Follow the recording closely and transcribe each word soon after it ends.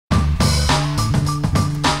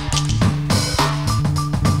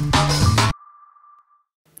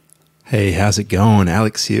Hey, how's it going?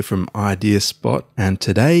 Alex here from IdeaSpot, and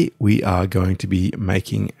today we are going to be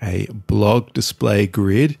making a blog display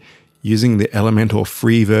grid using the Elementor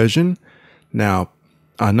free version. Now,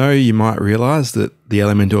 I know you might realize that the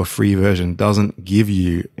Elementor free version doesn't give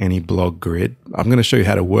you any blog grid. I'm going to show you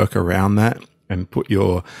how to work around that and put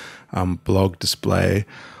your blog display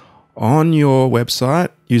on your website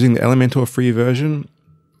using the Elementor free version.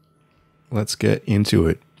 Let's get into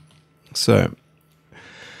it. So,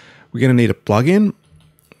 we're going to need a plugin,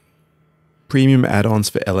 premium add-ons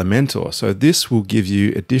for Elementor. So this will give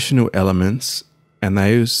you additional elements, and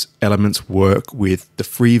those elements work with the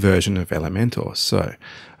free version of Elementor. So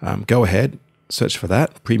go ahead, search for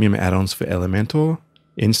that, premium add-ons for Elementor,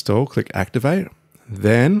 install, click activate.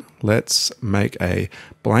 Then let's make a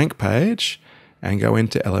blank page and go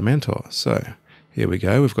into Elementor. So here we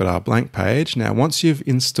go, we've got our blank page. Now, once you've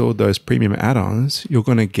installed those premium add-ons, you're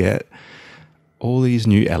going to get all these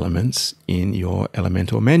new elements in your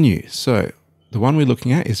Elementor menu. So the one we're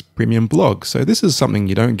looking at is Premium Blog. So this is something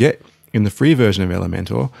you don't get in the free version of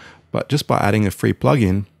Elementor, but just by adding a free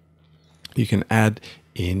plugin, you can add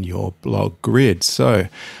in your blog grid. So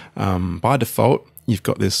by default, you've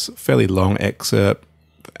got this fairly long excerpt,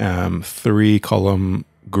 3-column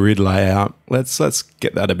grid layout. Let's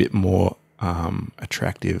get that a bit more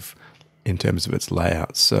attractive in terms of its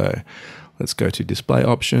layout. So let's go to display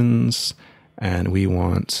options. And we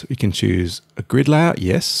can choose a grid layout,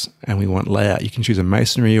 yes, and we want layout. You can choose a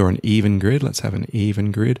masonry or an even grid. Let's have an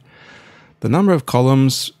even grid. The number of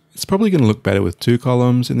columns, it's probably going to look better with 2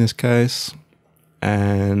 columns in this case.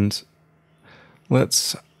 And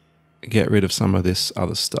let's get rid of some of this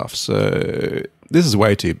other stuff. So this is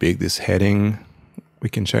way too big, this heading. We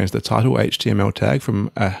can change the title HTML tag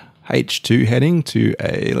from a H2 heading to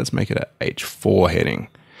let's make it a H4 heading.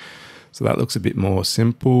 So that looks a bit more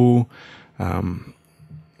simple.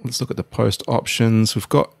 Let's look at the post options. We've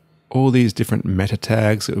got all these different meta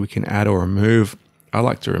tags that we can add or remove. I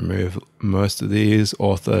like to remove most of these: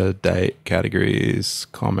 author, date, categories,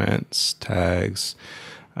 comments, tags,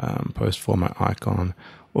 post format icon,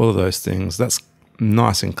 all of those things. That's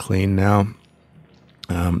nice and clean now.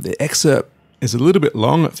 The excerpt is a little bit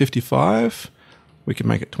long at 55. We can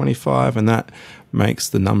make it 25, and that makes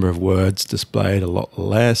the number of words displayed a lot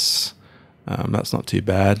less. That's not too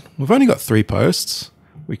bad. We've only got 3 posts.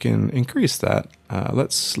 We can increase that.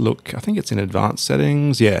 Let's look, I think it's in advanced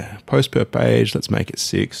settings. Yeah, post per page, let's make it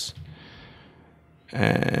 6.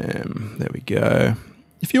 There we go.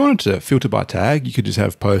 If you wanted to filter by tag, you could just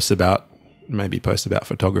have posts about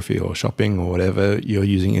photography or shopping or whatever you're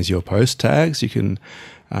using as your post tags. You can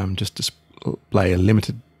just display a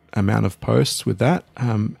limited amount of posts with that.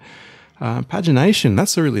 Pagination,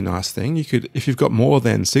 that's a really nice thing. You could, if you've got more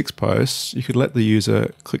than 6 posts, you could let the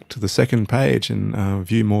user click to the second page and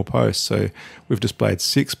view more posts. So we've displayed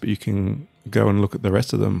 6, but you can go and look at the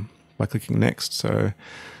rest of them by clicking next. So,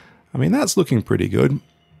 I mean, that's looking pretty good.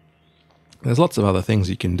 There's lots of other things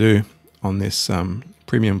you can do on this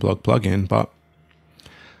premium blog plugin, but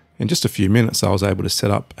in just a few minutes, I was able to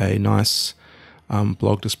set up a nice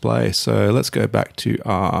blog display. So let's go back to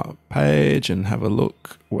our page and have a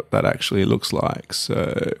look what that actually looks like.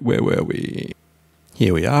 So where were we?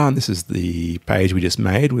 Here we are. And this is the page we just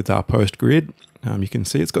made with our post grid. You can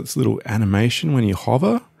see it's got this little animation when you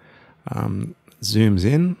hover, zooms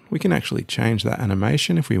in. We can actually change that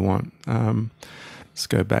animation if we want. Let's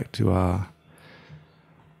go back to our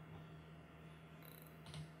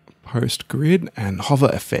post grid and hover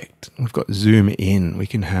effect. We've got zoom in. We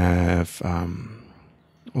can have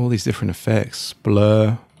all these different effects.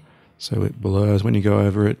 Blur, so it blurs when you go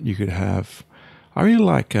over it. You could have, I really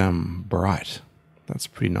like bright. That's a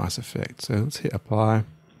pretty nice effect. So let's hit apply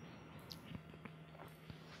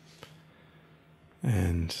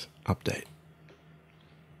and update.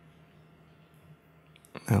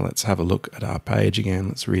 Now let's have a look at our page again.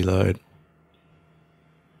 Let's reload.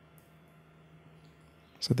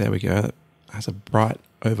 So there we go. It has a bright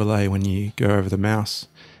overlay when you go over the mouse.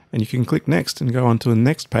 And you can click next and go on to the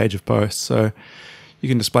next page of posts. So you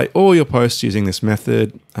can display all your posts using this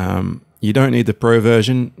method. You don't need the pro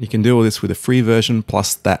version. You can do all this with a free version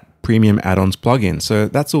plus that premium add-ons plugin. So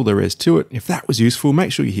that's all there is to it. If that was useful,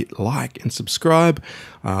 make sure you hit like and subscribe.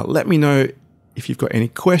 Let me know if you've got any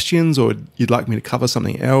questions or you'd like me to cover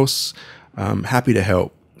something else. Happy to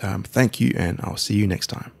help. Thank you, and I'll see you next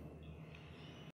time.